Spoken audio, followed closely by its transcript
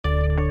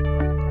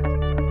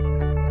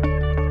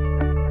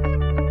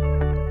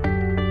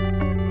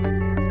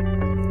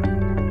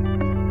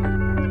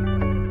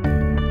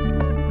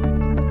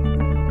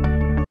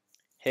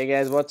Hey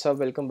guys, what's up?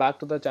 Welcome back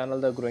to the channel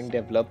The Growing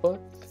Developer.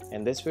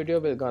 In this video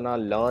we're gonna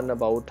learn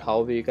about how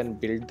we can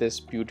build this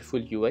beautiful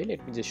UI.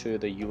 Let me just show you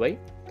the UI.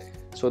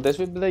 So this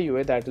will be the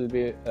UI that we'll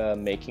be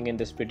making in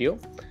this video.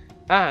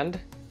 And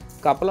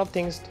couple of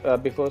things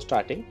before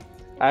starting.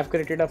 I've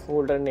created a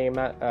folder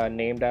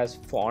named as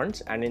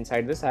fonts, and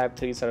inside this I have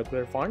 3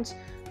 circular fonts,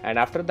 and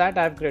after that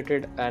I have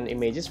created an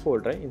images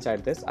folder.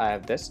 Inside this I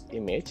have this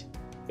image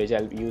which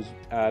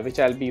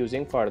I'll be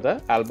using for the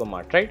album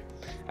art, right?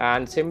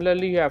 And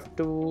similarly you have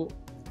to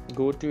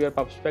go to your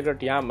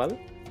pubspec.yaml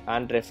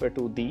and refer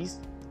to these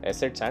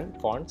assets and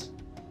fonts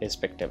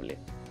respectively,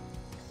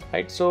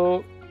 right?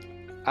 So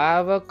I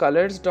have a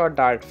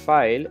colors.dart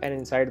file, and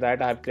inside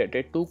that I have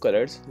created two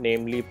colors,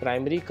 namely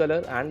primary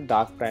color and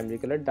dark primary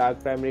color.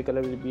 Dark primary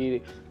color will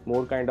be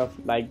more kind of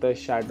like the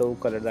shadow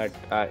color that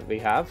we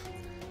have.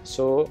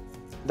 So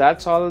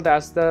that's all.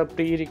 That's the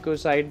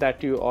prerequisite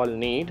that you all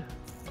need,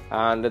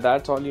 and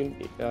that's all you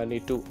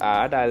need to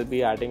add. I'll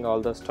be adding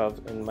all the stuff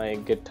in my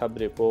GitHub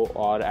repo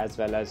or as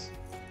well as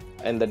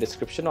in the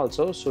description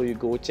also, so you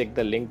go check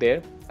the link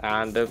there.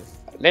 And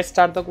let's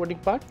start the coding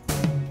part.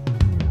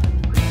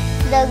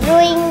 The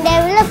Growing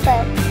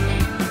Developer.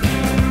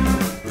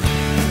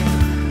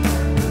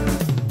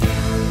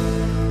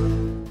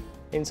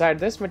 Inside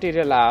this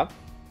material app,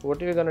 what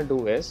we're gonna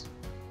do is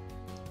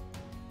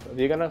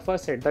we're gonna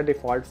first set the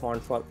default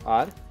font for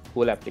our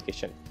whole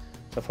application.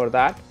 So for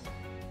that,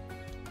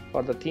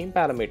 for the theme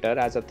parameter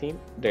as a theme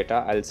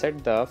data, I'll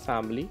set the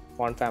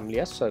font family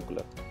as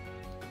circular.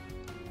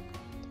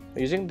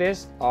 Using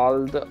this,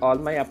 all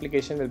my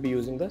application will be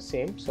using the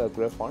same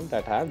circular font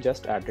that I have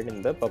just added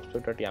in the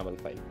pubspec.yaml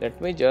file. Let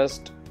me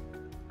just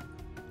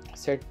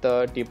set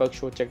the debug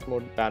show checked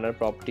mode banner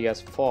property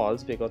as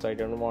false because I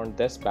don't want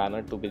this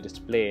banner to be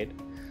displayed.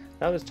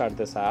 Now we start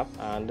this app,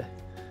 and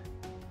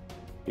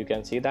you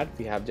can see that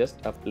we have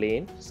just a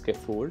plain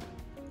scaffold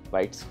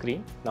white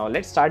screen. Now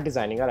let's start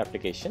designing our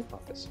application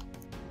of this.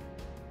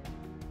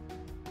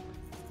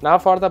 Now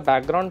for the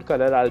background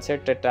color, I'll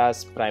set it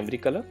as primary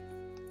color.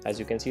 As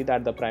you can see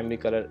that the primary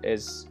color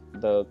is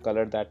the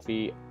color that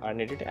we are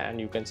needed, and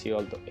you can see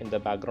all in the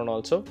background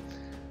also.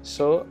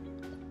 So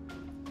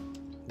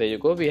there you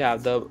go, we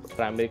have the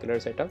primary color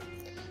setup.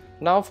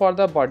 Now for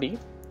the body,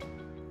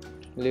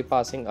 we'll be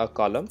passing a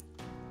column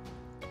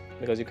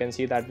because you can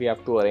see that we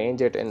have to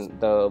arrange it in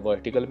the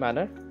vertical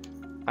manner.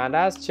 And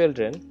as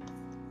children,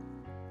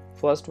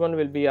 first one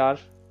will be our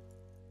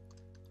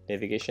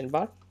navigation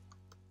bar,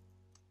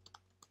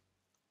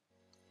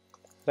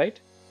 right?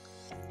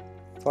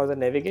 For the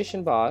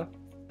navigation bar,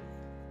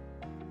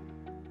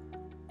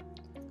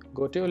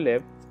 go to your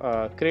lib,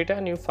 create a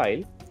new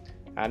file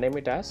and name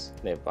it as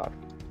navbar.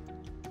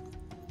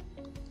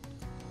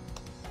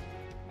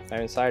 Now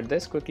inside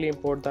this, quickly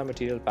import the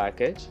material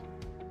package,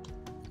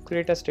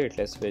 create a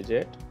stateless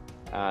widget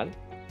and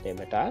name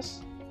it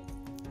as,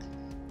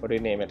 what do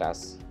you name it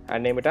as?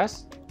 And name it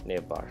as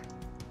navbar.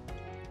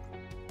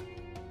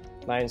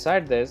 Now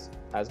inside this,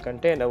 as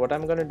container, what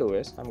I'm going to do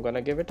is I'm going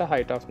to give it a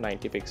height of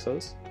 90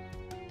 pixels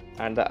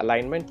and the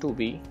alignment to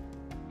be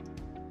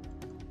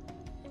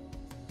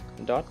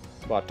dot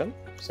bottom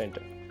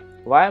center.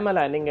 Why I'm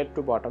aligning it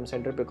to bottom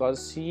center? Because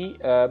see,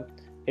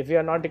 if we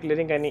are not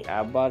declaring any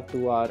app bar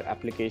to our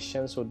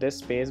application, so this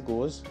space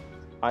goes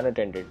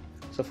unattended.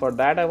 So for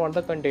that, I want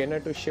the container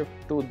to shift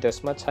to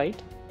this much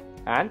height,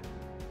 and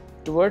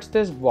towards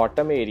this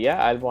bottom area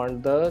I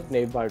want the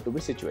navbar to be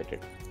situated,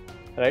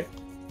 right?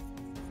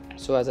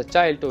 So as a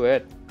child to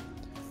it,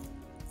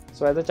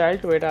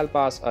 I'll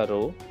pass a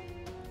row,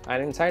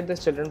 and inside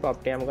this children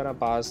property I'm gonna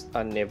pass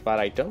a navbar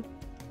item.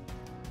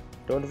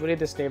 Don't worry,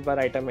 this navbar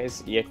item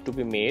is yet to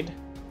be made,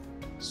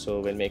 so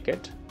we'll make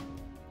it.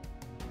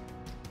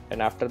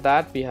 And after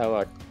that we have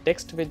a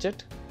text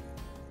widget.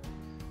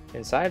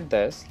 Inside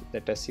this,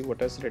 let us see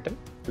what is written,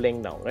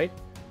 playing now, right?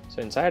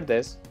 So inside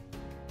this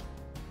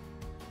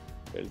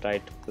we'll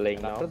write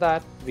playing now. After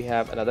that we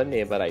have another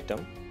neighbor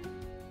item,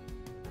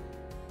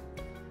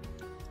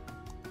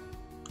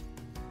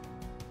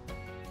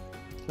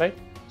 right?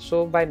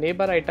 So by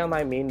neighbor item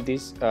I mean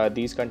these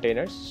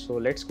containers. So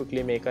let's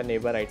quickly make a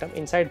neighbor item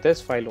inside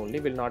this file only.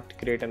 We'll not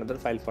create another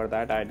file for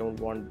that. I don't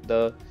want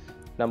the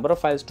number of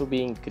files to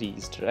be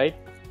increased, right?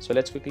 So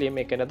let's quickly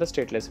make another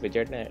stateless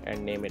widget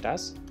and name it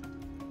as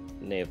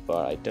neighbor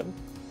item.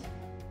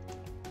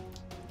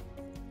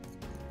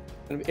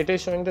 And it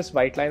is showing this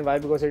white line. Why?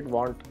 Because it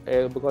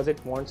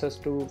wants us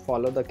to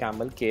follow the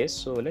camel case.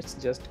 So let's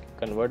just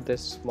convert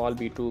this small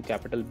b to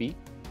capital B,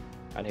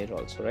 and here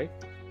also, right?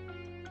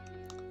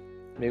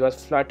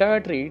 Because Flutter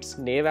treats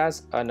nav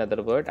as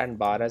another word and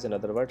bar as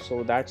another word,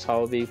 so that's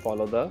how we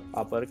follow the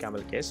upper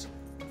camel case,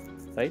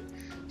 right?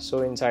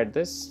 So inside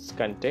this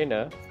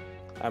container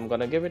I'm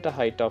gonna give it a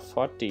height of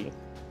 40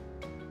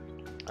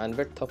 and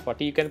width of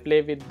 40. You can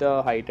play with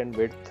the height and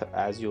width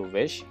as you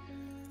wish,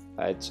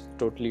 it's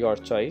totally your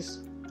choice.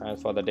 And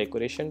for the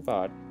decoration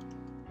part,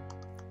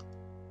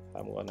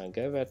 I'm gonna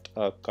give it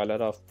a color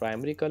of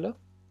primary color,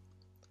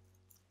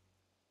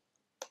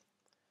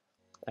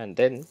 and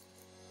then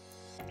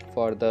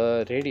for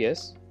the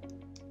radius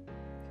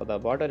for the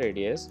border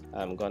radius,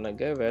 I'm gonna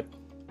give it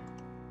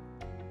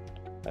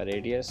a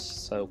radius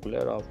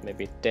circular of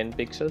maybe 10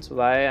 pixels.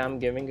 Why I'm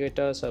giving it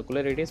a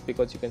circular radius?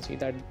 Because you can see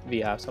that we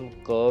have some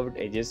curved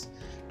edges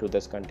to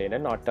this container,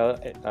 not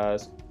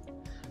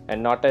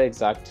an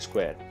exact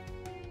square.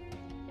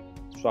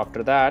 So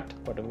after that,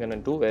 what I'm gonna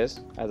do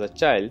is, as a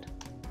child,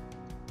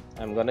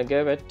 I'm gonna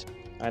give it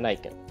an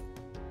icon.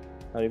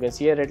 Now you can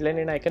see a red line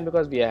in icon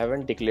because we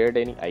haven't declared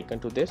any icon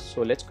to this.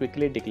 So let's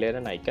quickly declare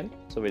an icon.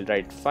 So we'll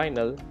write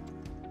final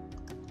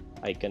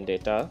icon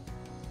data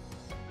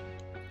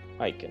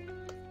icon.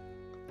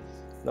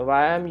 Now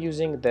why I'm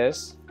using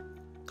this,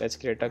 let's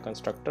create a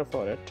constructor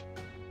for it.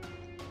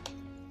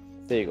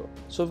 There you go.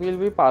 So we'll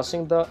be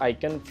passing the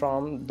icon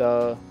from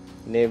the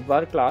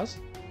navbar class,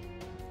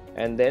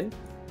 and then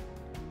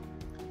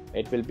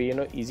it will be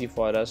easy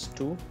for us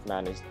to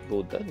manage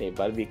both the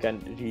navbar. We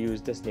can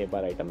reuse this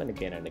navbar item and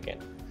again.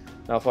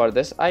 Now for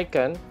this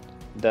icon,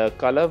 the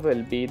color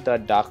will be the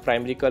dark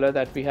primary color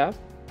that we have.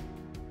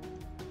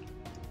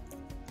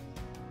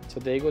 So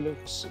there you go,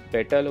 looks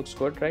better, looks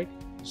good, right?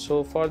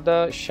 So for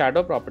the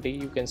shadow property,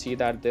 you can see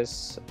that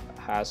this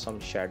has some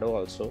shadow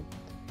also.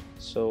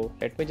 So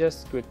let me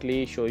just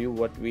quickly show you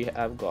what we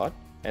have got,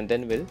 and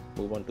then we'll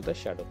move on to the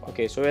shadow part.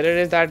 Okay, so where it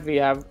is that we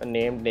have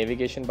named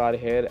navigation bar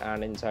here,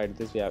 and inside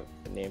this we have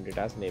named it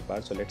as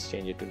navbar. So let's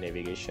change it to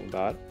navigation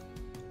bar,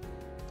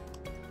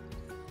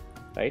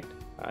 right?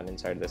 And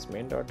inside this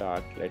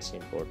main.art, let's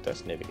import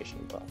this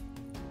navigation bar.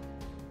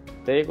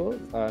 There you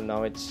go.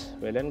 Now it's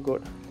well and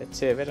good. Let's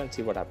save it and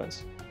see what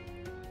happens.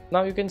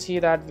 Now you can see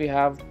that we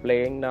have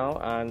playing now,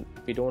 and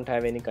we don't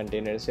have any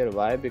containers here.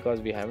 Why? Because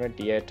we haven't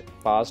yet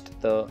passed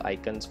the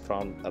icons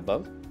from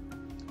above.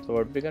 So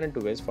what we're gonna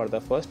do is, for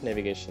the first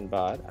navigation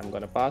bar, I'm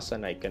gonna pass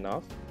an icon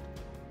of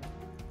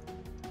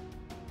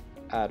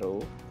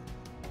arrow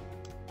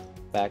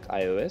back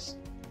iOS,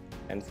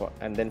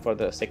 and then for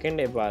the second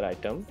navbar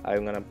item,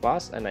 I'm gonna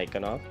pass an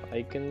icon of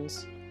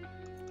icons,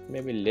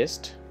 maybe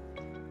list.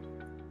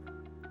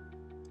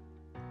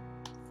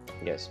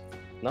 Yes.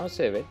 Now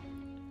save it.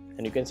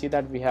 And you can see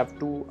that we have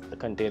two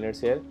containers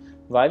here.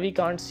 Why we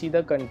can't see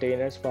the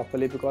containers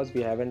properly? Because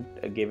we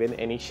haven't given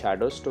any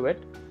shadows to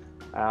it,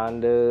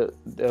 and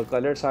the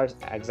colors are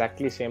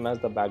exactly same as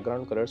the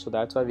background color, so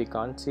that's why we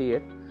can't see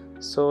it.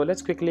 So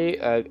let's quickly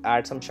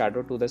add some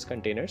shadow to this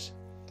containers.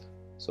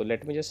 So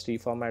let me just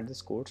reformat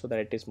this code so that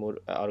it is more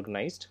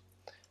organized.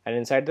 And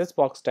inside this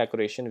box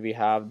decoration, we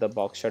have the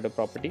box shadow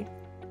property,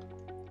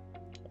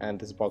 and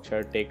this box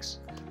shadow takes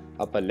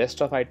up a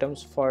list of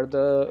items for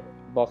the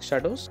box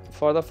shadows.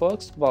 For the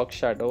first box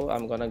shadow,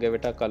 I'm gonna give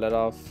it a color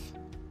of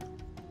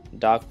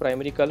dark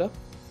primary color,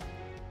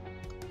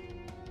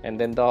 and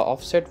then the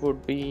offset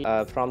would be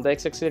from the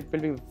x-axis it will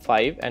be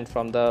 5, and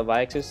from the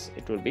y-axis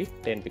it will be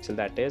 10 pixels.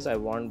 That is, I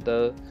want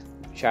the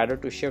shadow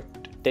to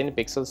shift 10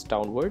 pixels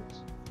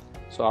downwards.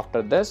 So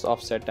after this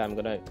offset, I'm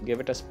gonna give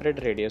it a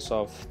spread radius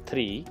of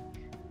 3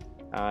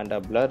 and a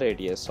blur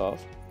radius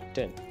of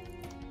 10.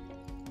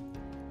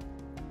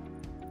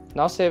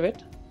 Now save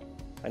it,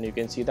 and you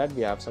can see that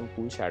we have some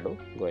cool shadow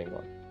going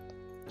on.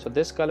 So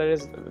this color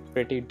is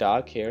pretty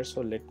dark here,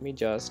 so let me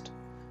just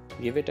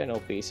give it an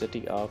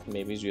opacity of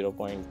maybe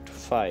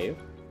 0.5.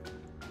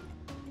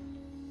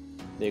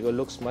 There you go,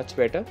 looks much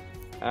better.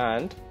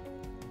 And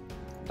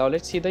now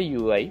let's see the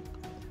UI,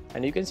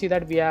 and you can see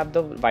that we have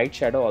the white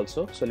shadow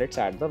also. So let's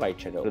add the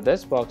white shadow to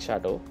this box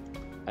shadow,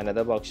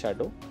 another box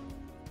shadow,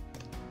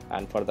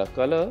 and for the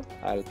color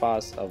I'll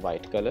pass a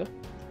white color.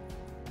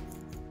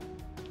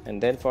 And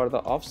then for the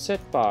offset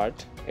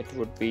part, it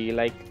would be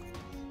like,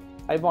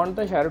 I want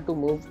the shadow to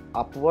move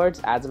upwards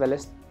as well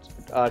as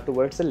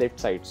towards the left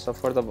side. So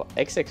for the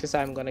x-axis,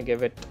 I'm gonna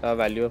give it a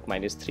value of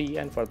 -3,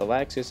 and for the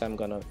y-axis, I'm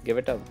gonna give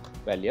it a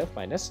value of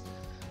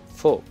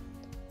 -4.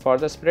 For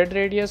the spread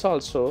radius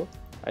also,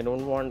 I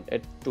don't want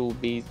it to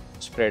be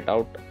spread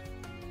out,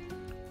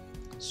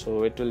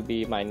 so it will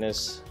be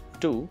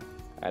 -2,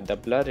 and the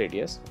blur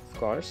radius, of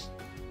course,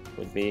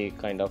 would be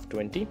kind of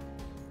 20.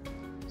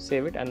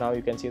 Save it, and now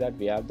you can see that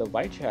we have the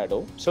white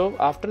shadow. So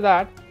after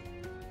that,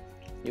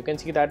 you can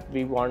see that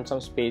we want some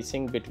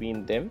spacing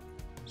between them.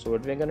 So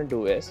what we're going to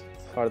do is,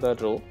 for the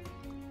row,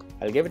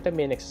 I'll give it a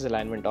main axis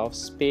alignment of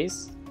space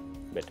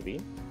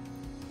between,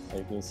 and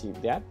you can see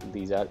that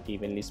these are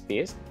evenly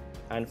spaced.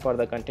 And for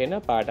the container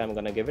part, I'm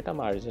going to give it a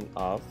margin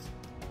of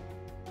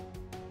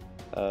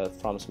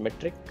from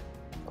symmetric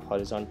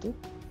horizontal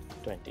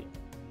 20.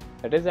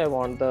 That is, I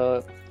want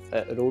the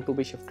row to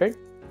be shifted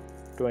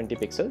 20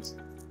 pixels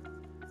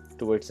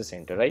towards the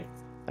center, right?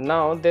 And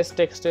now this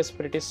text is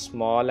pretty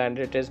small, and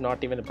it is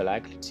not even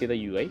black. Let's see the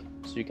UI.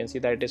 So you can see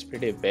that it is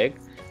pretty big,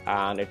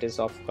 and it is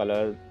of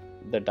color,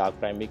 the dark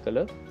primary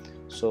color.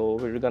 So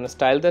we're gonna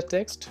style the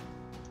text.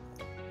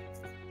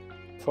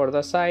 For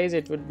the size,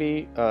 it would be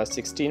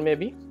 16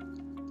 maybe.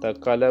 The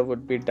color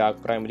would be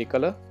dark primary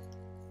color,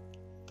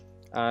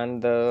 and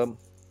the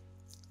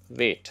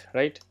weight,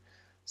 right?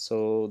 So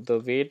the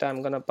weight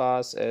I'm gonna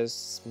pass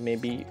is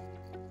maybe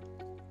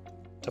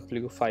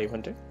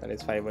W500, that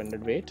is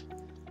 500 weight.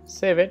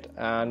 save it,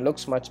 and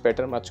looks much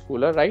better, much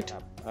cooler, right?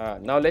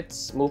 Now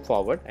let's move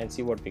forward and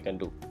see what we can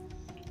do.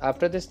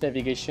 After this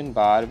navigation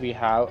bar, we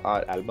have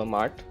our album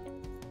art,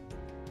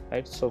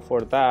 right? So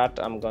for that,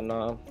 I'm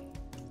gonna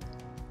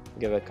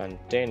give a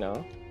container,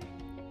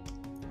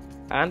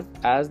 and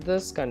as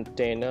this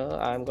container,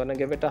 I'm gonna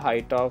give it a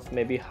height of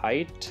maybe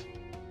height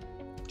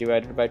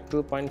divided by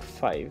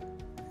 2.5.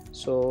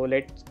 So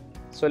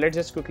let's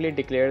just quickly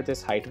declare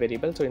this height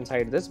variable. So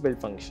inside this build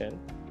function,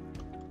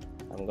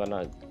 I'm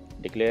gonna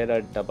declare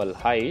a double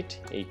height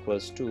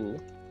equals to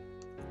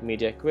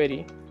media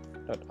query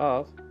dot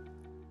of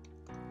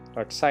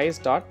dot size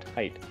dot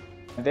height.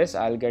 This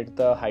I'll get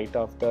the height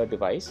of the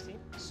device.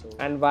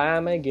 And why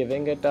am I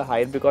giving it a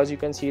height? Because you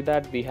can see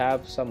that we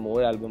have some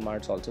more album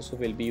arts also, so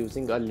we'll be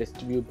using a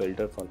list view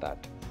builder for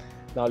that.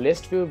 Now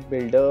list view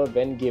builder,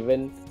 when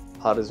given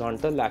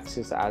horizontal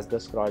axis as the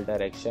scroll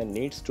direction,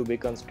 needs to be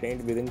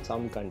constrained within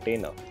some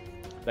container,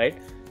 right?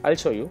 I'll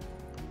show you.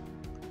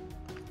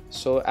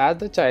 So add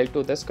the child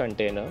to this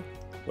container.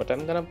 What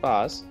I'm gonna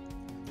pass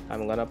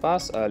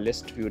a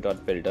list view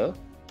dot builder.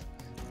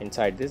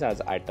 Inside this,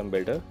 as item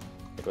builder,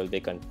 it will be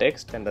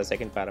context, and the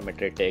second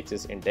parameter it takes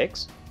is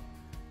index.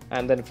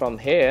 And then from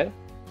here,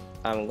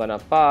 I'm gonna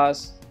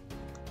pass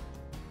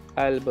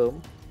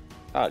album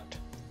art.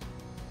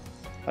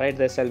 Alright,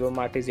 this album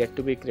art is yet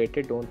to be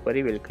created. Don't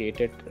worry, we'll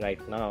create it right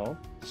now.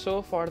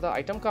 So for the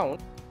item count,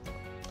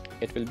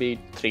 it will be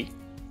 3.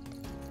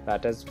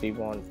 That is, we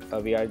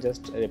are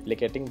just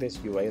replicating this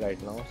UI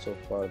right now. So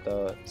for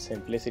the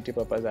simplicity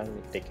purpose,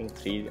 I'm taking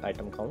 3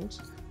 item counts.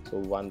 So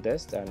 1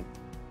 this and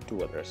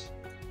 2 others.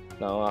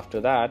 Now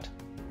after that,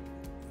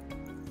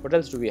 what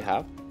else do we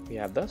have? We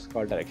have the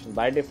scroll direction.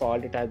 By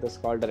default, it has the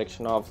scroll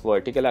direction of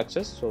vertical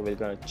axis. So we're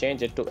going to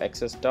change it to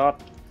axis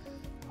dot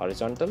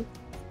horizontal.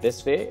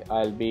 This way,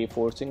 I'll be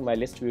forcing my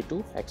list view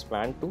to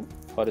expand to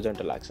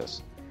horizontal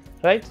axis.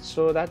 Right,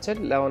 so that's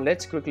it. Now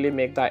let's quickly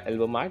make the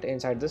album art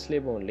inside this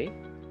lib only.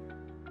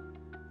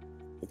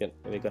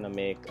 We're gonna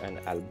make an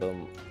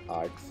album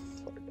art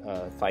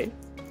file.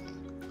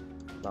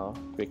 Now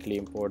quickly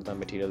import the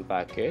material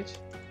package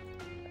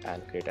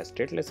and create a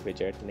stateless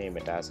widget, name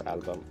it as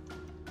album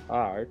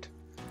art,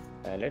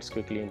 and let's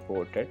quickly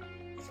import it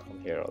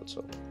from here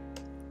also.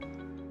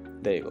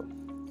 There you go.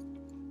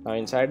 Now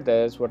inside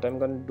this, what I'm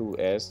going to do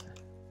is,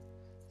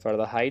 for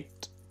the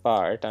height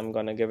part, I'm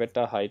gonna give it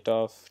a height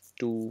of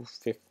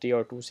 250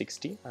 or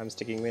 260. I'm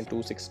sticking with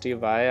 260.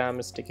 Why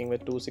I'm sticking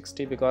with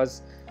 260?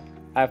 Because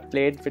I've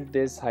played with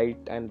this height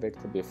and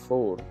width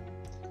before.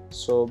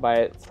 So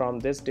from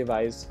this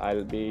device,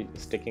 I'll be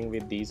sticking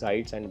with these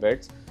heights and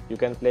widths. You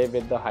can play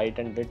with the height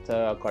and width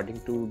according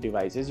to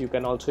devices. You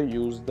can also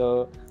use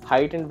the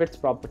height and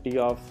width property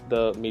of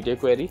the media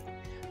query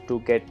to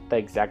get the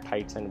exact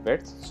heights and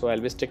widths. So I'll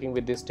be sticking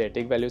with these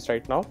static values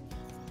right now.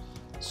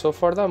 So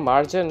for the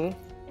margin,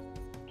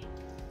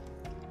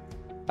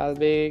 I'll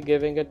be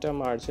giving it a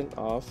margin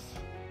of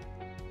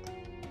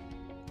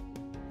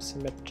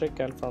symmetric,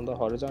 and from the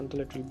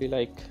horizontal it will be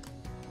like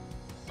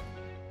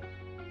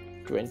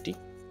 20,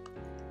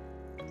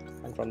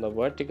 and from the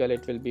vertical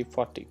it will be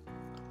 40.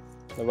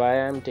 Now why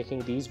I am taking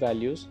these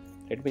values,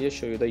 let me just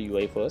show you the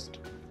UI first.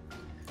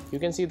 You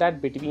can see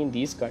that between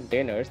these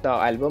containers, the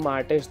album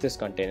art is this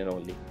container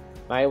only.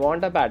 Now I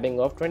want a padding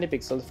of 20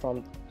 pixels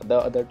from the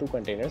other 2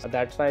 containers.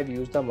 That's why I've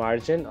used the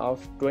margin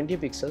of 20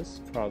 pixels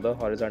from the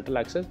horizontal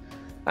axis.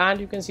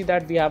 And you can see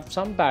that we have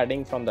some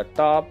padding from the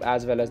top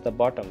as well as the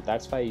bottom.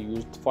 That's why I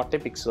used 40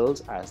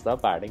 pixels as the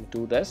padding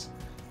to this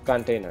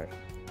container.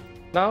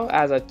 Now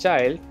as a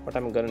child, what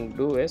I'm going to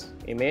do is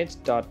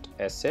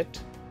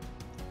image.asset,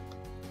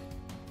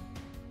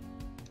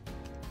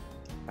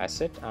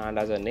 and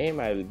as a name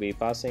I will be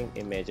passing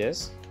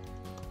images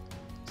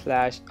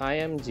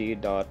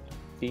 /img.png.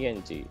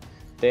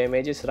 The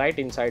image is right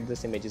inside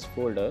this images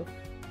folder.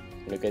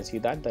 You can see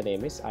that the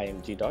name is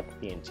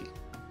img.png.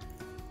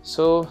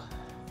 So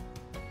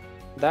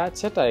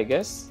that's it, I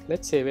guess.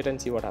 Let's save it and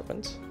see what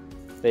happens.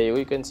 There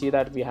you can see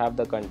that we have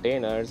the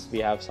containers. We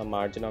have some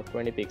margin of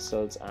 20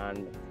 pixels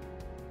and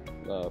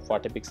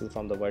 40 pixels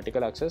from the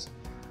vertical axis.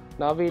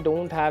 Now we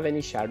don't have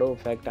any shadow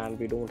effect and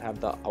we don't have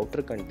the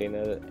outer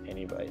container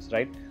anyways,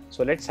 right?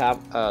 So let's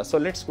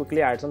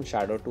quickly add some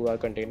shadow to our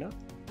container.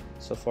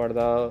 So for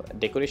the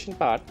decoration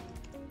part,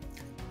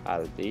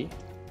 I'll be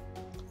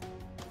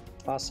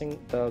passing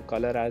the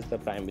color as the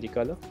primary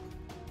color.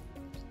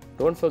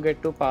 Don't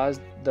forget to pass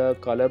the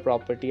color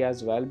property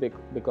as well,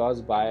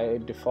 because by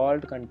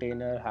default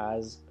container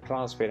has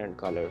transparent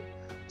color,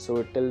 so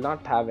it will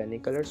not have any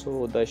color,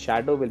 so the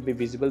shadow will be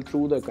visible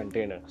through the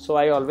container. So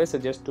I always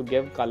suggest to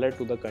give color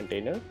to the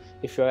container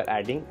if you are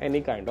adding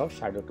any kind of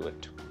shadow to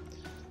it.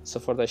 So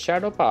for the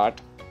shadow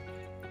part,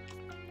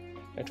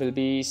 it will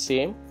be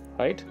same,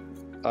 right?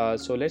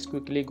 So let's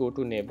quickly go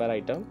to neighbor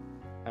item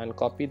and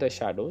copy the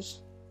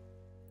shadows.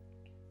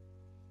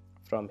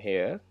 From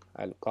here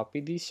I'll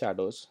copy these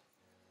shadows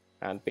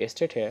and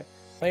paste it here.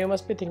 Now you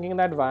must be thinking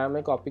that why am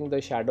I copying the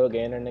shadow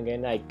again and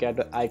again?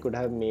 I could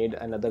have made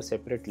another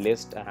separate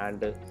list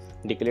and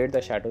declared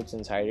the shadows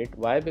inside it.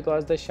 Why?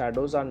 Because the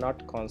shadows are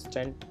not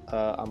constant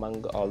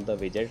among all the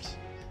widgets.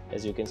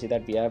 As you can see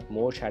that we have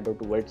more shadow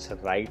towards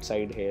right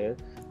side here,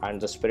 and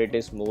the spirit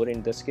is more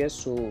in this case.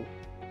 So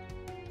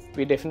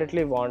we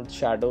definitely want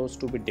shadows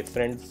to be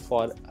different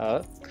for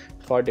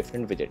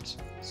different widgets.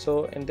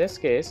 So in this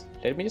case,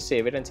 let me just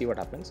save it and see what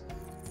happens.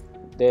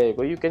 There you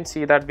go. You can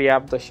see that we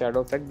have the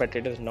shadow effect, but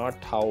it is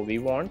not how we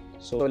want.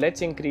 So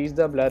let's increase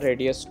the blur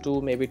radius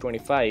to maybe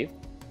 25,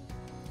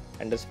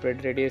 and the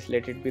spread radius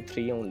let it be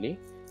 3 only.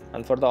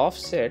 And for the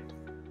offset,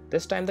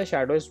 this time the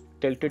shadow is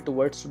tilted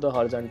towards the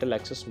horizontal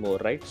axis more,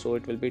 right? So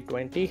it will be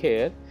 20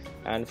 here,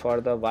 and for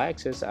the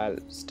y-axis I'll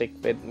stick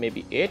with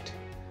maybe 8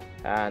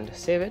 and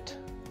save it.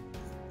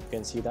 You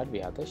can see that we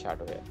have the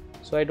shadow here.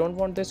 So I don't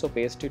want this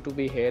opacity to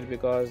be here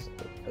because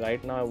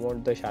right now I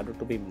want the shadow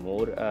to be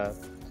more.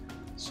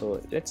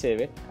 So let's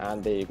save it,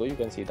 and there you go. You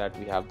can see that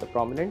we have the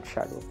prominent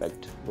shadow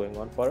effect going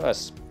on for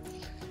us.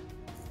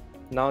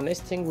 Now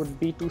next thing would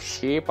be to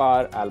shape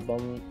our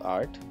album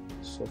art.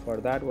 So for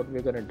that, what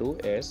we're gonna do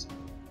is,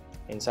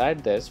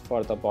 inside this,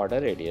 for the border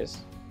radius,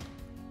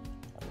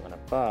 I'm gonna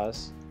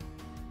pass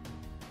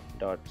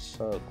dot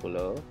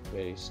circular,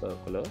 very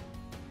circular,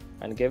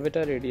 and give it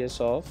a radius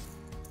of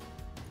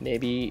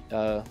maybe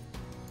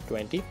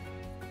 20.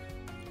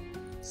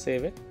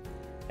 Save it,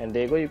 and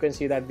there you go. You can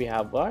see that we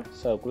have our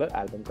circular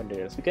album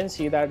containers. You can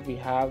see that we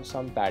have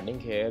some padding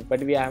here, but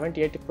we haven't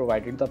yet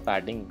provided the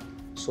padding.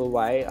 So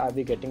why are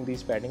we getting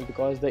these padding?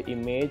 Because the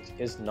image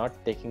is not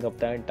taking up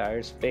the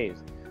entire space.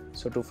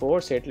 So to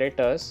force it, let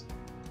us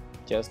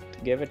just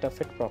give it a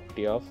fit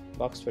property of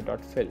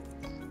boxfit.fill.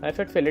 Now if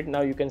I fill it,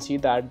 now you can see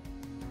that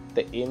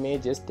the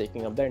image is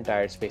taking up the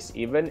entire space.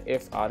 Even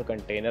if our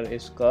container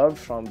is curved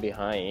from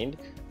behind,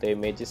 the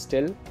image is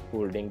still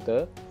holding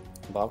the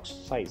box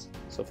size.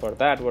 So for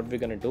that, what we're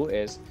gonna do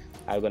is,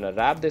 I'm gonna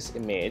wrap this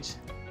image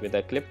with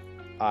a clip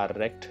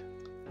rect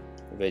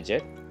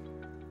widget.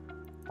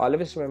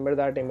 Always remember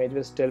that image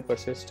will still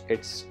persist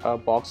its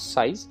box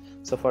size.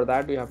 So for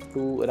that, we have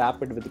to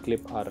wrap it with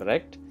clip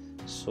rect.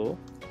 So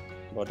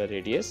border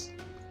radius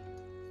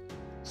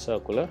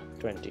circular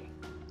 20.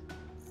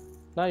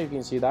 Now you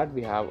can see that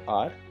we have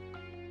our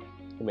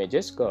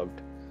images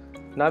curved.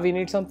 Now we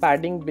need some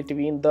padding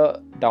between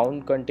the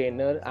down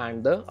container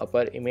and the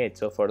upper image.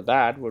 So for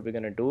that, what we're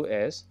gonna do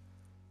is,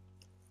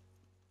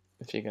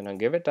 if you're gonna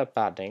give it a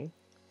padding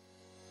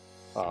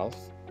of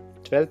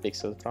 12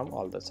 pixels from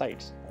all the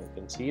sides. You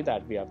can see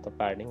that we have the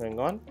padding going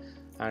on,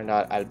 and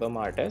our album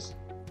art is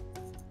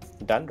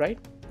done, right?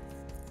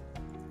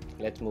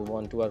 Let's move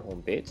on to our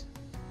home page,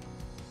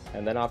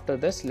 and then after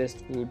this,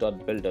 list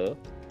view.builder.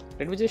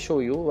 Let me just show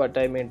you what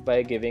I meant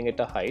by giving it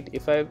a height.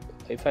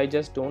 If I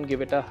just don't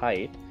give it a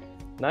height,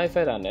 now if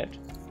I run it,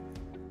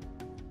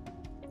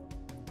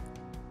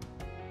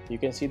 you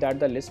can see that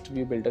the list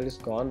view builder is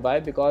gone. Why?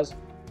 Because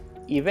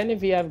even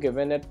if we have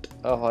given it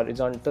a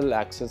horizontal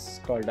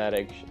axis called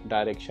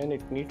direction,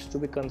 it needs to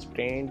be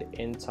constrained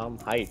in some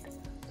height.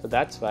 So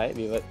that's why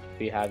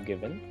we have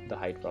given the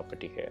height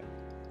property here.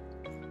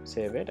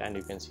 Save it, and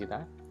you can see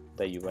that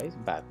the UI is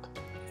back.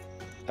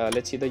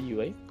 Let's see the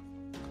UI.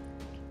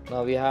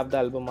 Now we have the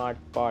album art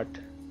part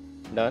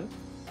done.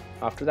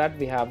 After that,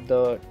 we have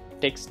the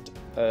text.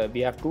 We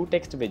have two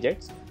text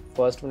widgets.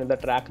 First one is the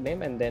track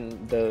name, and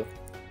then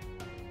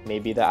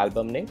maybe the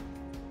album name.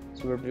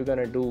 So what we're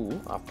gonna do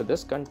after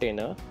this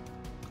container,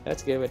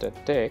 let's give it a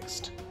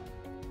text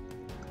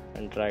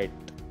and write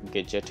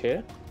gadget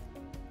here.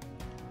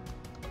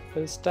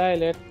 We'll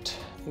style it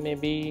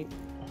maybe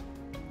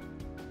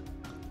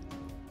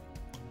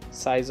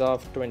size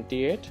of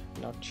 28,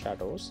 not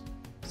shadows,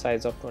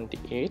 size of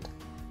 28,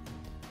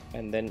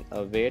 and then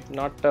a weight,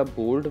 not a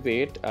bold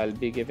weight. I'll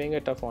be giving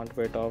it a font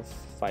weight of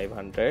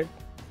 500,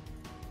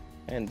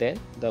 and then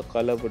the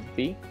color would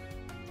be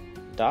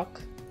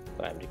dark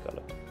primary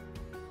color.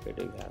 Where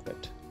do you have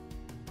it?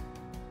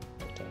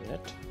 Return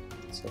it.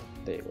 So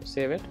there you go.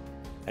 Save it,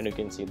 and you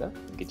can see the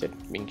gadget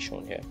being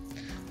shown here.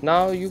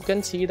 Now you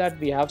can see that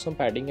we have some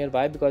padding here.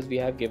 Why? Because we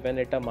have given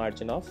it a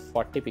margin of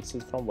 40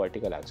 pixels from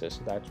vertical axis.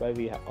 So that's why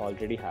we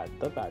already had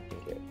the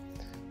padding here.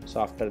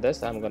 So after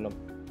this, I'm gonna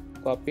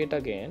copy it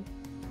again,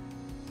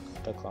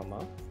 the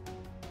comma,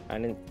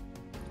 and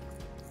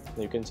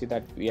you can see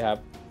that we have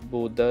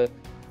both the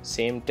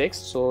same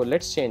text. So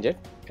let's change it.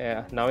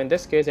 Now in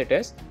this case, it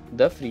is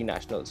the free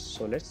nationals.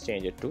 So let's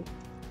change it to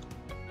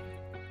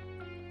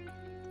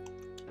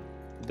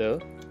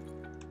the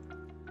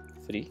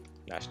free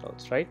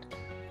nationals, right?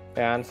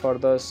 And for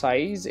the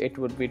size, it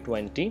would be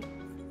 20,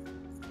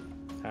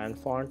 and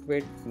font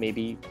weight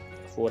maybe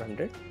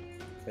 400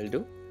 will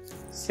do.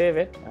 Save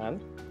it,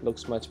 and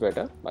looks much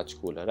better, much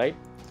cooler, right?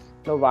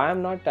 Now why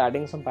I'm not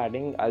adding some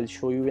padding, I'll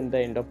show you in the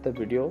end of the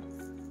video,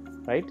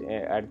 right?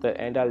 At the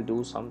end, I'll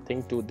do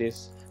something to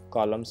this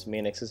column's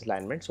main axis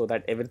alignment so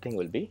that everything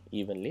will be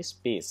evenly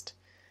spaced.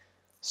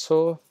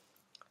 So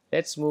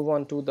let's move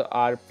on to the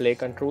our play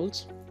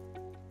controls.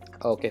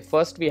 Okay,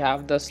 first we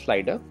have the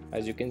slider.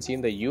 As you can see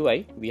in the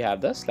UI, we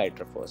have the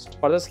slider first.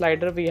 For the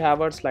slider, we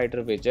have our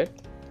slider widget.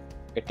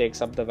 It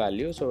takes up the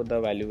value, so the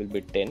value will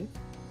be 10.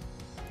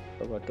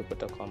 Forgot to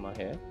put a comma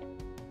here.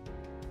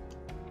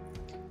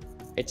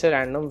 It's a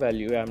random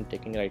value I'm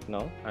taking right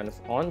now, and if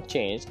on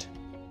changed,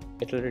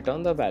 it will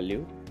return the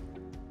value,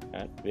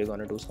 and we're going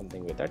to do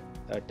something with it.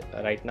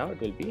 Right now it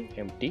will be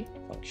empty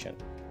function.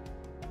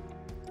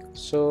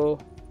 So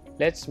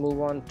let's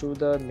move on to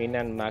the min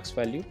and max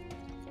value.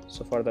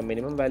 So for the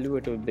minimum value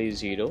it will be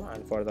 0,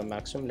 and for the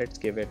maximum let's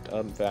give it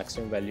a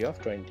maximum value of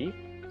 20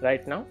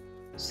 right now.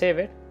 Save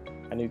it,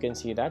 and you can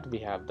see that we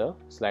have the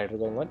slider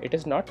going on. It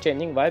is not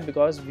changing. Why?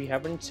 Because we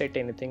haven't set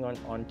anything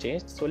on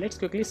changed. So let's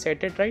quickly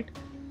set it right.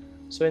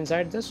 So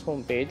inside this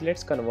home page,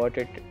 let's convert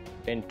it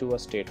into a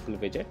stateful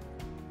widget.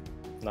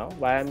 Now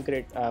why am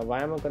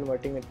I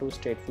converting it to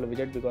stateful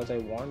widget? Because I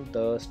want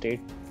the state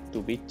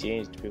to be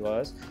changed,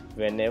 because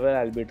whenever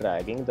I'll be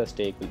dragging, the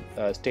state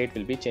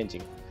will be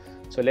changing.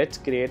 So let's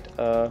create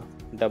a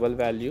double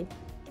value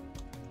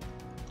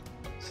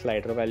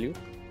slider value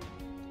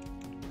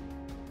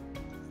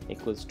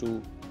equals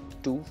to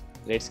 2.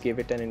 Let's give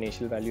it an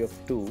initial value of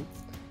 2,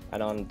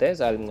 and on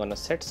this I'm gonna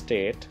set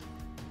state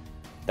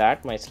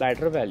that my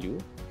slider value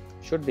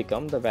should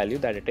become the value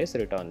that it is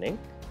returning,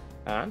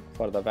 and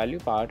for the value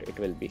part it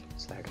will be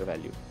slider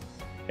value.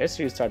 Let's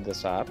restart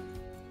this app,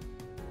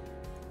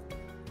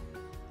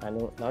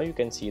 and now you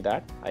can see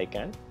that I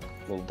can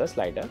move the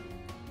slider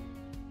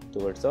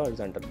towards the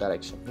horizontal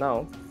direction.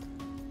 Now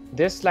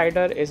this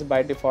slider is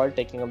by default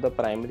taking up the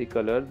primary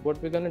color.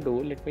 What we're gonna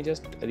do, let me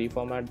just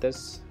reformat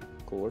this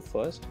code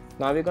first.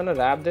 Now we're gonna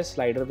wrap this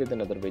slider with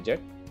another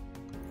widget,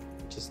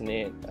 which is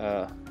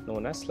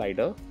known as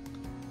slider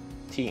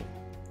theme.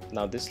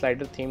 Now this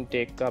slider theme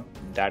takes up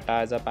data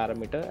as a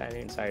parameter, and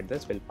inside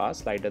this we'll pass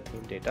slider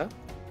theme data.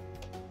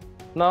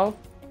 Now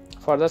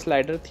for the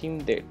slider theme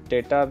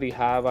data, we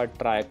have a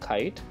track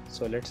height.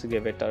 So let's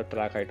give it a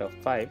track height of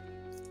 5.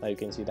 Now you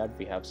can see that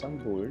we have some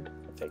bold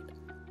effect,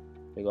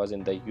 because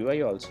in the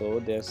UI also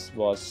this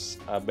was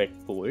a bit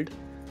bold.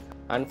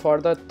 And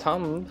for the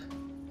thumb,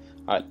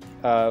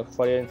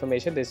 for your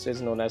information, this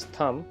is known as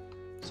thumb.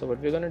 So what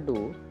we're gonna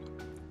do,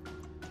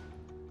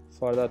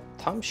 for the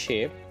thumb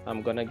shape,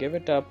 I'm gonna give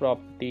it a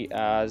property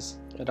as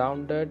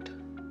rounded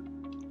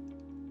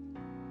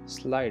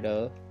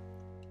slider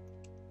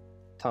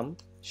thumb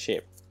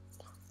shape.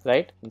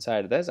 Right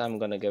inside this, I'm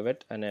gonna give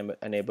it an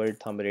enabled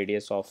thumb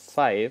radius of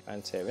 5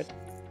 and save it.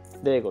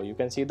 There you go. You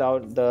can see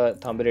the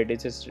thumb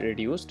radius is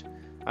reduced.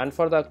 And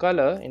for the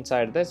color,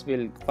 inside this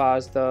we'll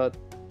pass the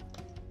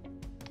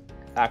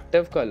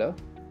active color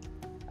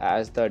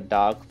as the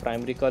dark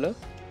primary color,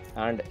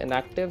 and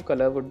inactive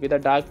color would be the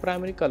dark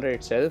primary color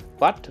itself,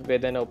 but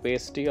with an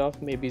opacity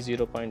of maybe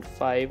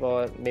 0.5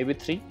 or maybe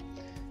 3.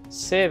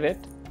 Save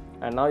it,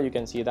 and now you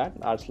can see that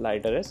our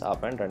slider is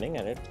up and running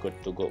and it's good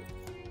to go.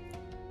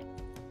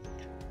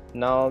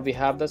 Now we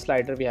have the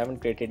slider, we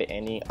haven't created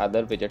any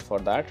other widget for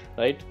that,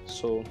 right?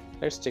 So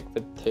let's stick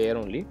with here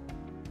only.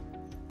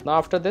 Now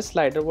after this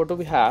slider, what do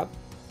we have?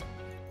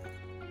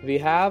 We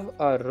have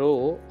a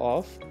row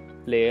of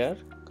player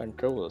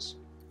controls,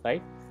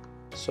 right?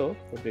 So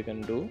what we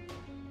can do,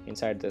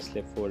 inside the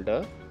slip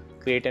folder,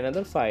 create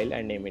another file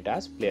and name it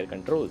as player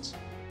controls.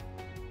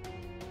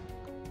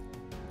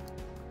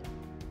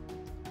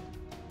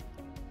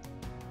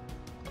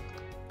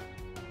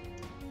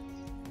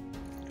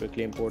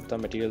 Quickly import the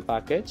material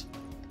package.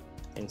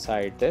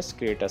 Inside this,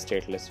 create a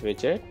stateless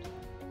widget,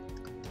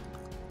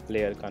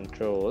 player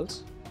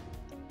controls.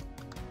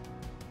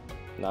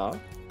 Now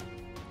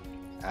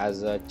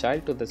as a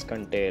child to this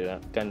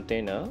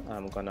container,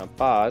 I'm gonna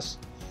pass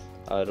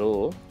a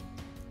row,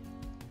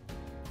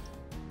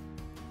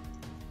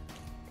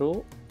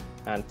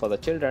 and for the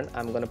children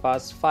I'm gonna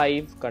pass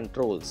 5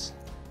 controls.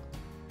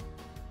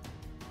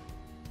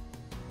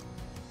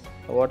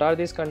 What are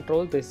these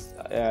controls?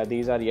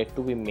 These are yet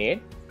to be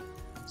made,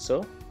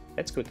 so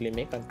let's quickly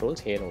make controls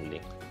here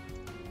only.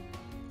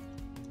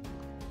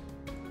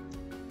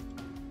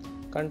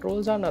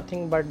 Controls are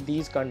nothing but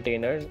these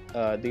containers.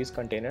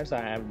 I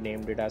have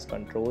named it as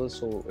controls,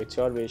 so it's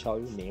your wish how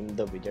you name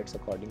the widgets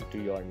according to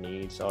your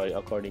needs or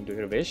according to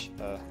your wish.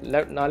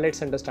 Now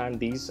let's understand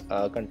these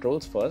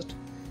controls first.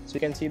 So you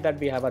can see that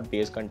we have our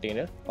base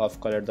container of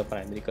color the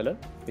primary color,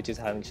 which is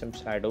having some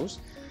shadows.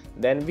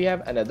 Then we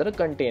have another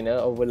container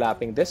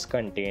overlapping this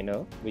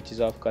container, which is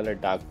of color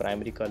dark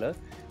primary color,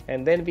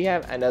 and then we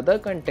have another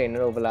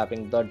container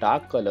overlapping the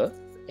dark color,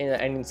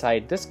 and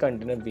inside this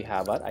container we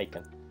have our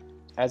icon.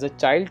 As a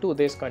child to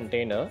this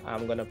container,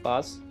 I'm gonna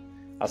pass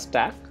a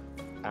stack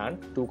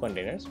and 2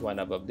 containers, one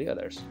above the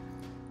others.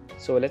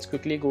 So let's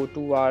quickly go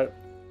to our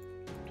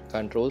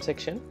control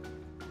section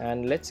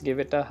and let's give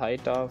it a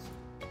height of.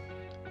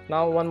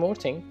 Now one more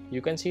thing,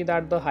 you can see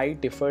that the height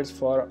differs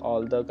for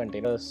all the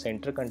containers.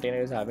 Center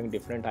container is having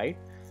different height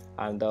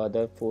and the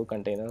other 4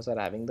 containers are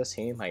having the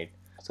same height.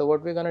 So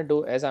what we're gonna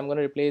do is I'm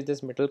gonna replace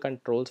this middle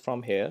controls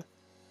from here,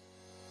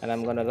 and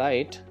I'm gonna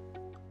write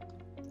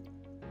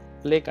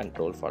play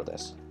control for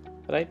this,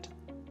 right?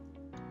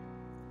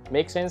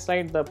 Makes sense,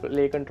 right? The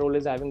play control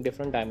is having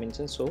different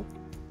dimensions, so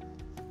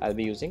I'll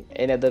be using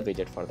another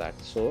widget for that.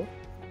 So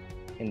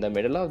in the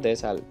middle of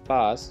this I'll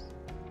pass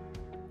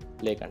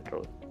play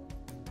control.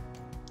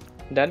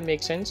 Done.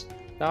 Makes sense.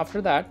 Now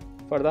after that,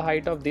 for the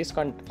height of this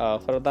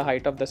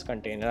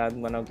container,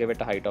 I'm gonna give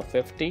it a height of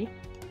 50,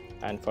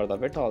 and for the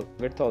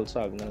width also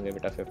I'm gonna give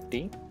it a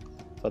 50.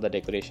 For the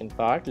decoration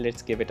part,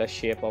 let's give it a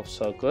shape of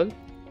circle.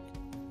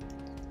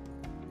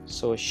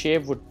 So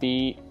shape would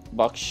be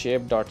box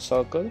shape dot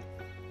circle,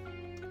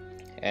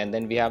 and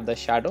then we have the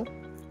shadow.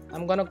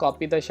 I'm gonna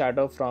copy the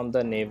shadow from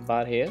the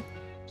navbar here,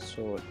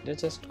 so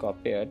let's just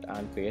copy it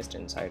and paste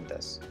inside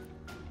this.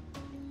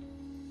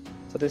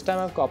 So this time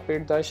I've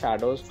copied the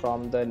shadows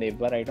from the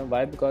navbar item.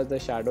 Why? Because the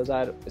shadows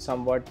are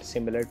somewhat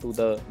similar to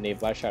the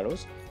navbar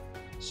shadows.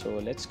 So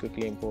let's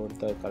quickly import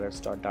the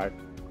colors.Dart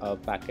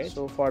package.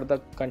 So for the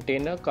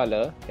container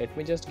color, let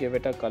me just give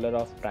it a color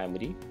of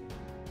primary.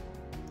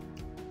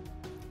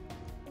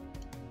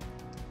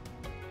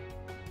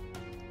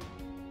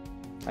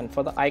 And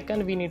for the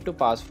icon, we need to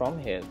pass from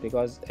here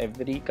because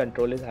every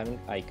control is having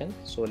icon.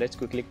 So let's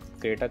quickly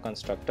create a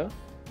constructor.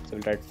 So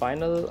we'll write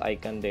final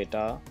icon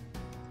data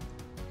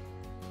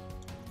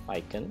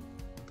icon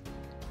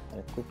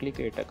and quickly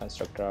create a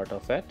constructor out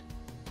of it.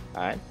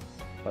 And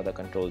for the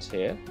controls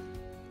here,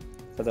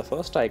 for the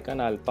first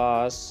icon, I'll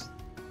pass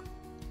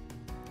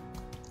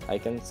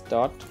icons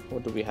dot,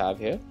 what do we have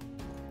here?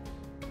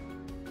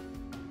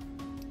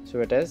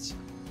 So it is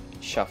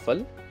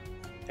shuffle,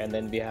 and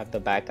then we have the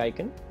back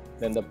icon,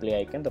 then the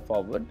play icon, the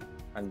forward,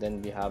 and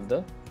then we have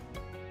the,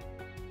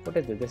 what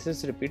is this? This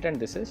is repeat and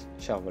this is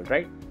shuffle,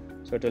 right?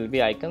 So it will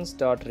be icons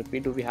dot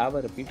repeat. Do we have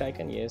a repeat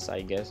icon? Yes,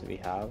 I guess we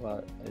have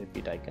a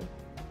repeat icon.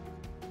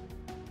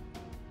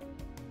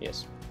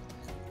 Yes.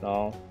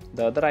 Now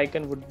the other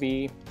icon would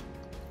be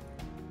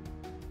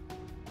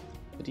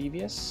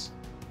previous,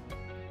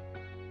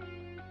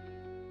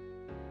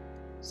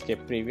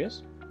 skip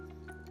previous,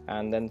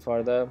 and then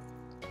for the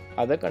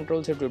other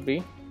controls it would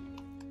be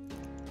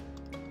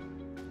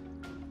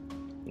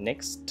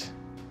next,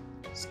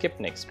 skip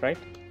next, right?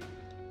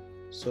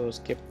 So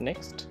skip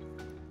next,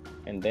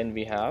 and then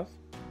we have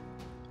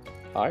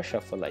our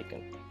shuffle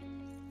icon.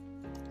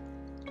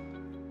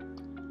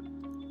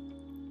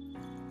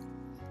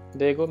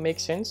 There you go,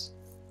 makes sense.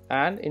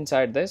 And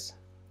inside this,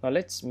 now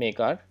let's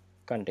make our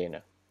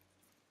container.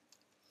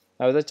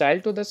 Now as a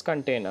child to this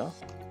container,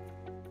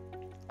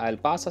 I'll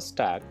pass a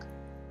stack.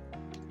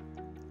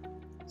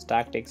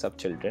 Stack takes up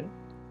children,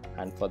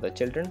 and for the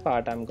children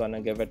part, I'm gonna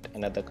give it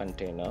another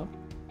container.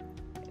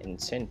 In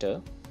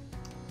center,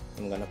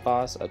 I'm gonna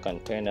pass a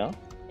container.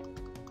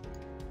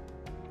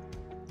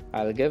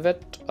 I'll give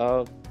it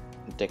a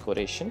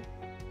decoration,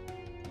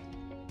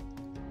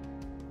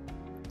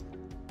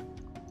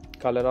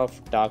 color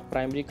of dark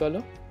primary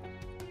color,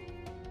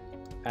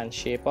 and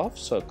shape of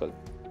circle.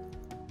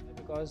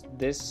 Because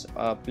this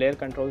player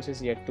controls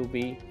is yet to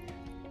be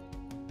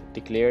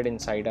declared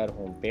inside our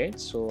home page,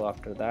 so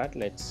after that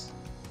let's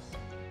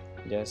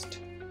just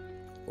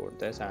put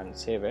this and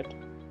save it.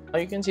 Now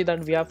you can see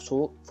that we have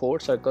 4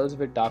 circles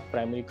with dark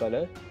primary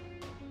color,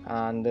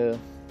 and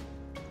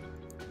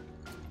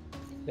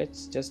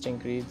let's just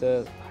increase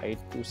the height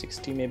to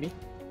 60 maybe.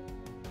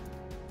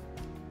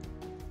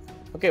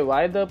 Okay,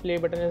 why the play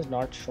button is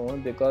not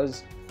shown?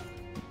 Because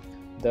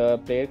the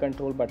player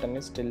control button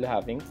is still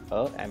having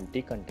a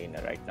empty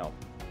container right now,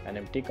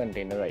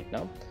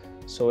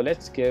 So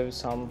let's give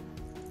some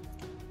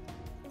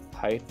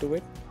height to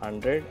it,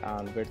 100,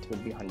 and width will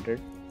be 100.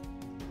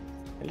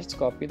 And let's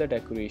copy the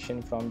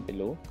decoration from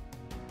below.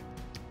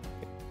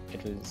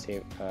 It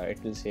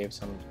will save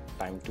some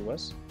time to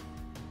us.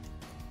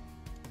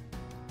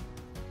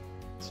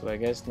 So I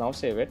guess now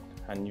save it,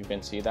 and you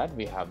can see that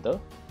we have the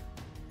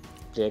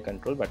player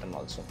control button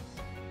also.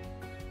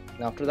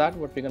 Now after that,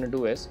 what we're gonna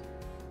do is,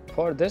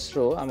 for this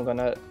row, I'm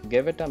gonna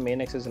give it a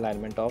main axis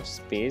alignment of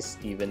space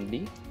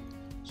evenly,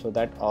 so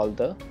that all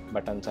the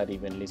buttons are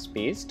evenly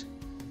spaced.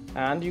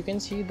 And you can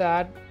see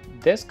that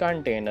this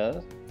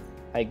container,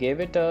 I gave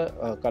it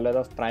a color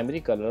of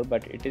primary color,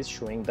 but it is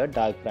showing the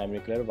dark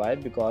primary color. Why?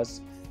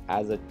 Because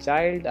as a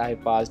child, I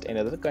passed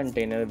another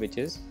container which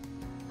is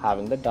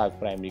having the dark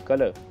primary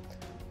color.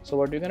 So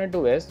what we're gonna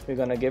do is, we're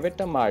gonna give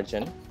it a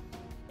margin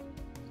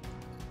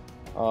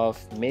of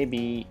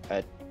maybe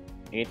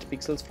 8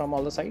 pixels from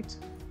all the sides,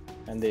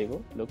 and there you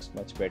go, looks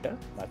much better,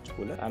 much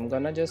cooler. I'm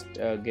gonna just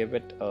give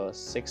it a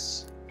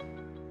 6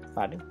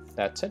 padding.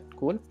 That's it.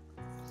 Cool.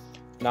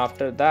 Now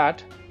after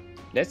that,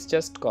 let's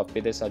just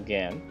copy this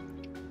again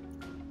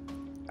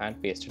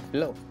and paste it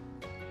below.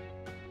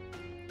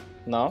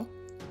 Now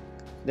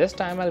this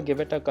time I'll give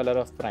it a color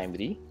of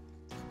primary,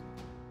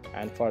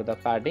 and for the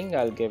padding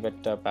I'll give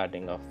it a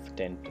padding of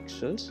 10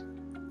 pixels,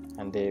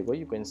 and there you go,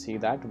 you can see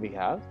that we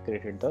have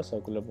created the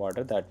circular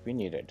border that we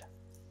needed.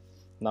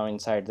 Now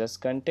inside this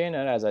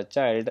container, as a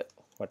child,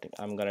 what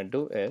I'm gonna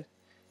do is,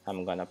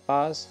 I'm gonna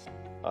pass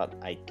an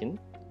icon,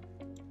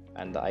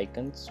 and the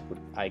icon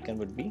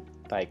would be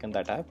the icon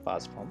that I have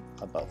passed from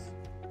above.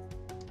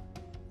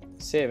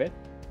 Save it,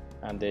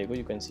 and there you go,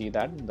 you can see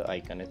that the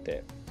icon is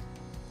there.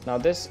 Now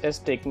this is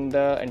taking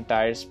the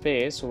entire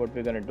space, so what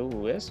we're gonna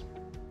do is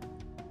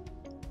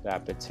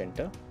grab its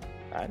center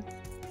and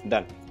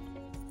done.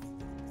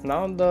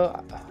 Now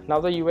the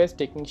UI is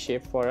taking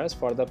shape for us.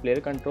 For the player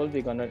control,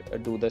 we're gonna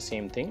do the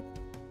same thing.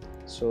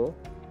 So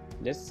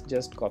let's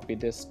just copy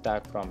this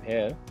tag from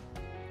here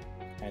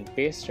and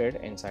paste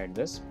it inside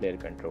this player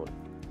control.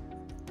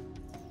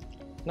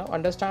 Now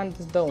understand,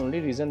 this is the only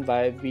reason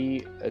why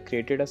we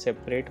created a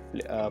separate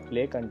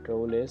player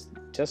control is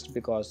just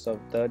because of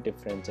the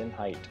difference in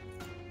height.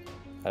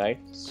 Alright,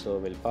 so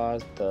we'll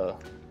pass the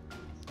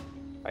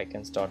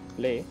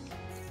icons.play.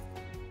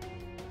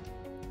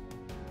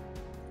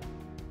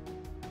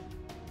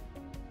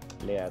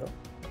 Play arrow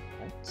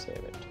and save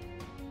it.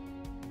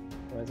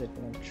 Why is it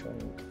not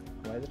showing?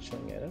 Why is it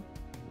showing error?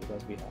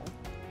 Because we have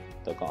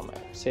the comma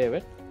error. Save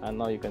it, and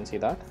now you can see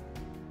that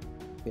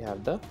we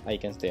have the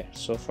icons there.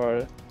 So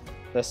for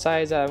the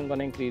size, I'm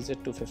gonna increase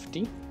it to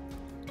 50,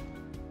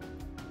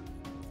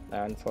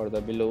 and for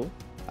the below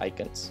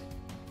icons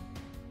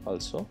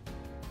also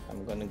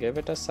I'm gonna give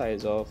it a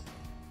size of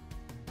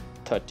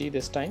 30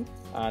 this time,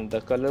 and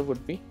the color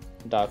would be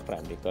dark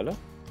primary color.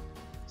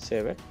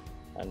 Save it,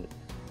 and it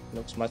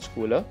looks much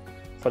cooler.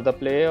 For the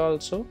play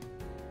also,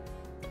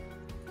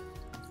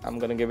 I'm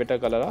gonna give it a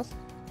color of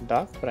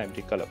dark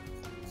primary color.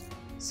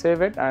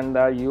 Save it, and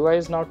the UI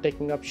is now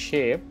taking up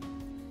shape.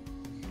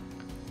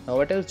 Now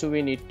what else do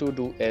we need to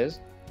do is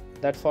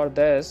that for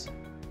this,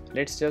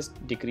 let's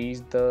just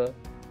decrease the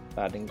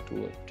padding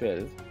to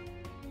 12.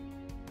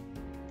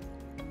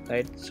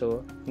 Right,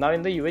 so now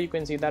in the UI you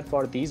can see that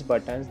for these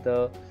buttons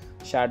the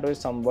shadow is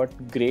somewhat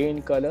gray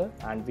in color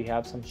and we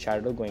have some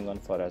shadow going on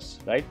for us,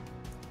 right?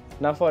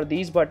 Now for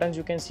these buttons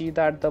you can see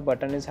that the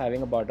button is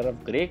having a border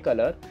of gray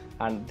color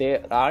and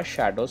there are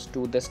shadows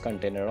to this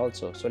container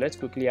also. So let's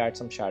quickly add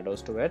some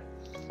shadows to it.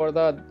 For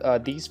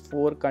the these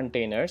 4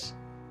 containers,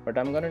 what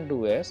I'm gonna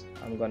do is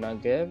I'm gonna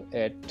give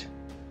it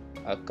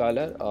a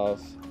color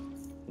of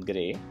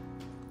gray.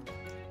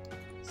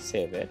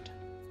 Save it,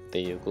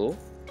 there you go.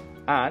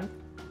 And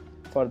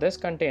for this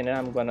container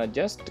I'm gonna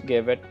just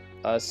give it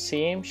a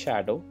same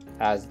shadow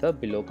as the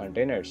below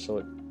container,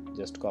 so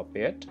just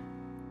copy it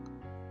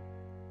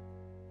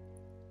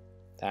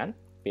and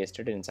paste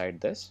it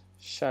inside this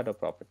shadow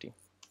property.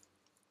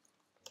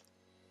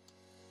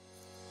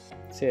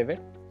 Save it,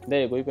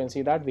 there you go. You can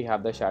see that we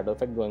have the shadow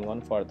effect going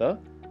on for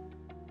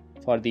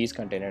these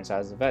containers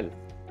as well.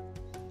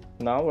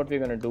 Now what we're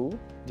gonna do,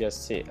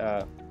 just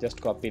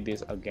copy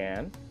this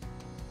again,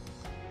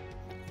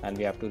 and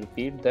we have to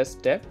repeat this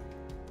step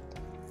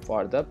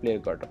for the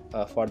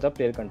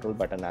player control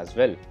button as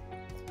well.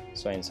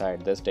 So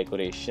inside this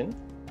decoration,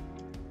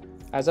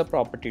 as a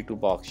property to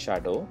box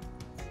shadow,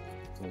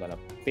 I'm gonna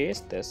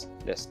paste this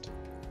list.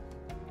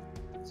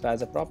 So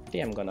as a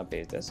property I'm gonna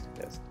paste this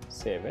list.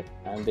 Save it,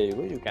 and there you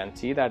go. You can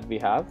see that we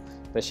have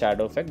the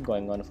shadow effect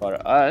going on for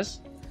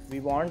us. We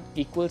want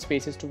equal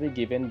spaces to be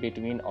given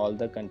between all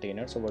the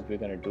containers. So what we're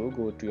gonna do,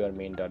 go to your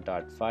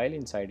main.Dart file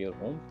inside your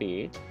home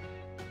page.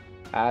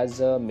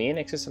 As a main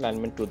axis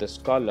alignment to this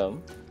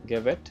column,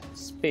 give it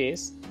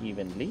space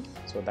evenly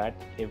so that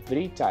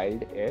every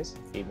child is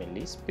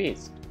evenly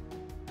spaced.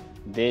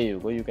 There you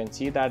go. You can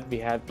see that we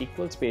have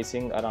equal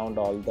spacing around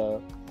all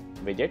the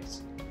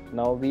widgets.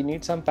 Now we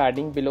need some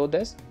padding below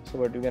this. So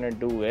what we're gonna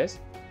do is,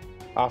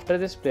 after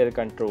this player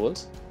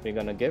controls, we're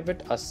gonna give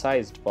it a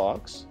sized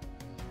box,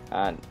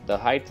 and the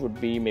height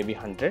would be maybe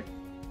 100.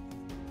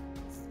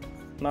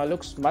 Now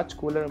looks much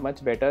cooler,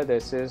 much better.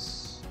 This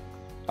is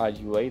a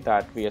UI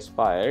that we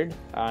aspired,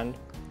 and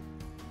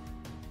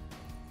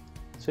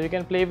so you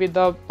can play with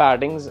the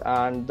paddings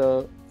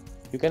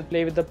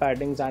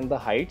and the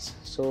heights.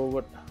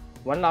 So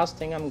one last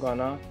thing I'm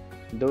gonna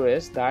do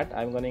is that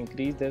I'm gonna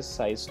increase this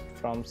size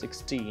from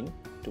 16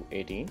 to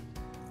 18,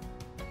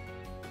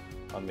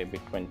 or maybe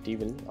 20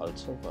 will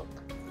also work.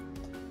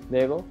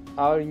 There you go.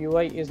 Our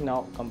UI is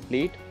now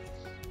complete.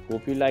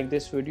 Hope you like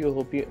this video,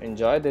 hope you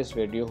enjoy this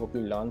video, hope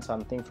you learn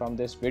something from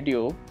this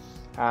video,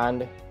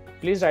 and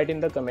please write in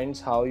the comments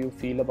how you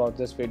feel about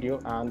this video,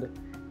 and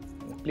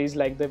please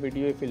like the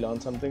video if you learn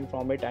something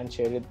from it, and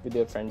share it with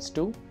your friends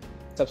too.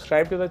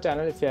 Subscribe to the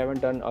channel if you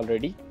haven't done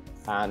already,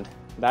 and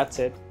that's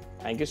it.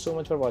 Thank you so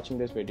much for watching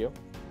this video.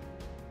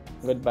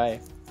 Goodbye.